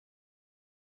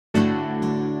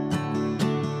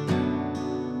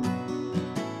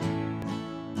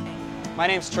My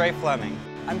name's Trey Flemming.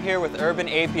 I'm here with Urban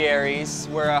Apiaries.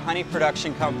 We're a honey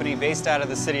production company based out of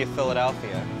the city of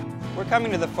Philadelphia. We're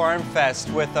coming to the Farm Fest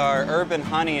with our urban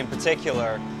honey in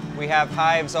particular. We have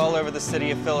hives all over the city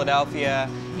of Philadelphia.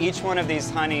 Each one of these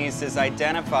honeys is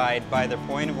identified by their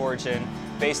point of origin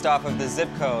based off of the zip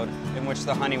code in which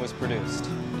the honey was produced.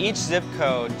 Each zip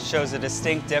code shows a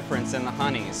distinct difference in the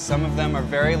honeys. Some of them are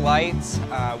very light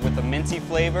with a minty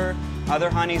flavor.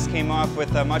 Other honeys came off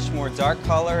with a much more dark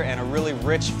color and a really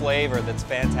rich flavor that's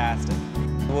fantastic.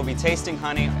 We'll be tasting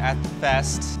honey at the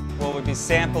fest. We'll be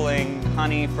sampling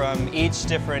honey from each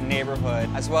different neighborhood,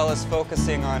 as well as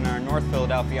focusing on our North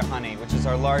Philadelphia honey, which is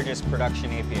our largest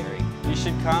production apiary. You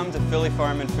should come to Philly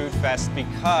Farm and Food Fest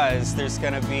because there's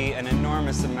going to be an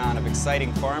enormous amount of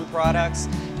exciting farm products,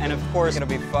 and of course it'll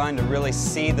be fun to really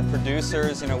see the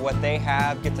producers, what they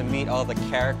have, get to meet all the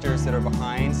characters that are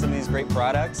behind some of these great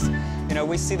products.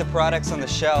 We see the products on the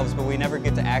shelves, but we never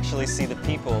get to actually see the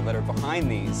people that are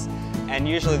behind these. And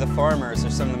usually the farmers are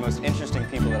some of the most interesting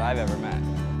people that I've ever met.